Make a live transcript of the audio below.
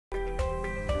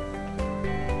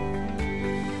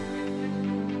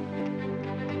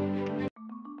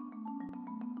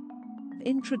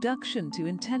Introduction to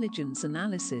Intelligence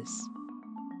Analysis.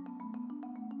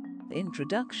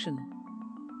 Introduction.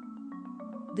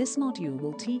 This module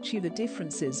will teach you the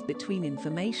differences between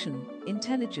information,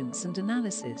 intelligence and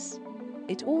analysis.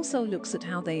 It also looks at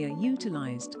how they are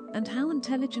utilized and how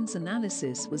intelligence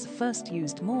analysis was first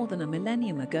used more than a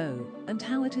millennium ago and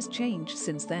how it has changed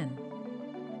since then.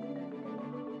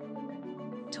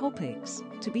 Topics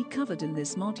to be covered in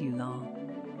this module are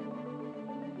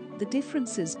the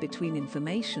differences between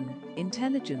information,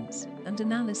 intelligence, and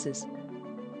analysis,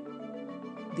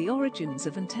 the origins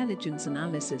of intelligence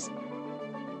analysis,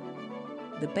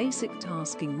 the basic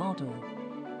tasking model,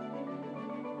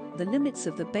 the limits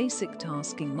of the basic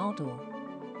tasking model,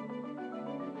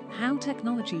 how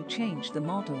technology changed the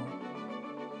model,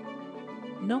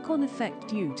 knock-on effect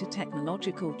due to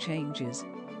technological changes,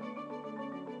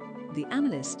 the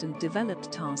analyst and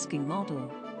developed tasking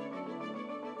model,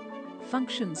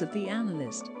 functions of the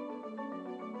analyst,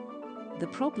 the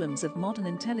problems of modern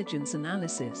intelligence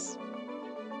analysis.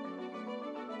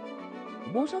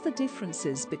 What are the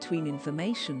differences between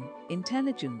information,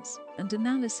 intelligence, and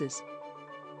analysis?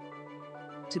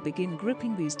 To begin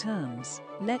gripping these terms,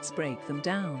 let's break them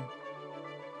down.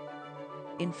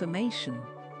 Information.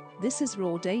 This is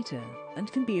raw data and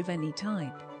can be of any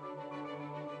type.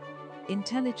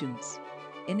 Intelligence.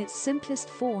 In its simplest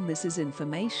form, this is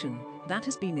information that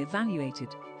has been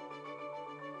evaluated.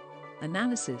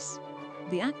 Analysis.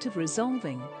 The act of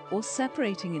resolving or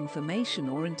separating information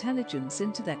or intelligence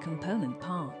into their component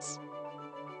parts.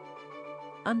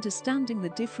 Understanding the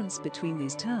difference between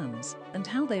these terms and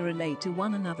how they relate to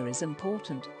one another is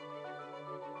important.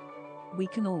 We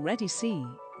can already see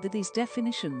that these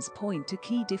definitions point to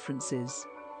key differences.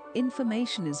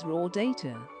 Information is raw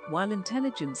data, while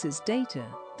intelligence is data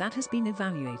that has been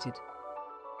evaluated.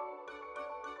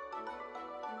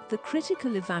 The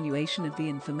critical evaluation of the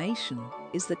information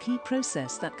is the key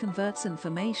process that converts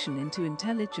information into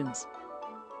intelligence.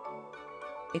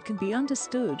 It can be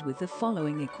understood with the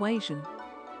following equation.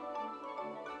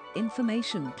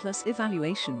 Information plus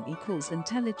evaluation equals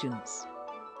intelligence.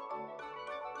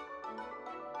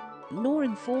 Law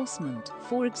enforcement,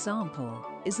 for example,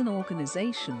 is an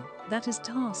organization that is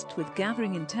tasked with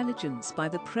gathering intelligence by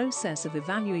the process of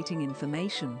evaluating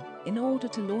information in order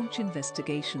to launch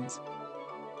investigations.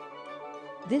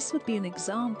 This would be an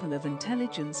example of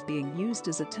intelligence being used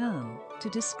as a term to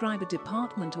describe a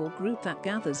department or group that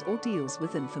gathers or deals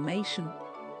with information.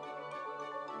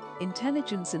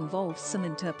 Intelligence involves some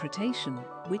interpretation,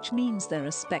 which means there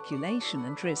are speculation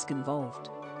and risk involved.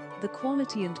 The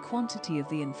quality and quantity of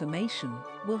the information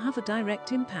will have a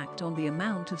direct impact on the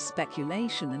amount of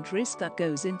speculation and risk that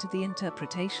goes into the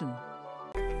interpretation.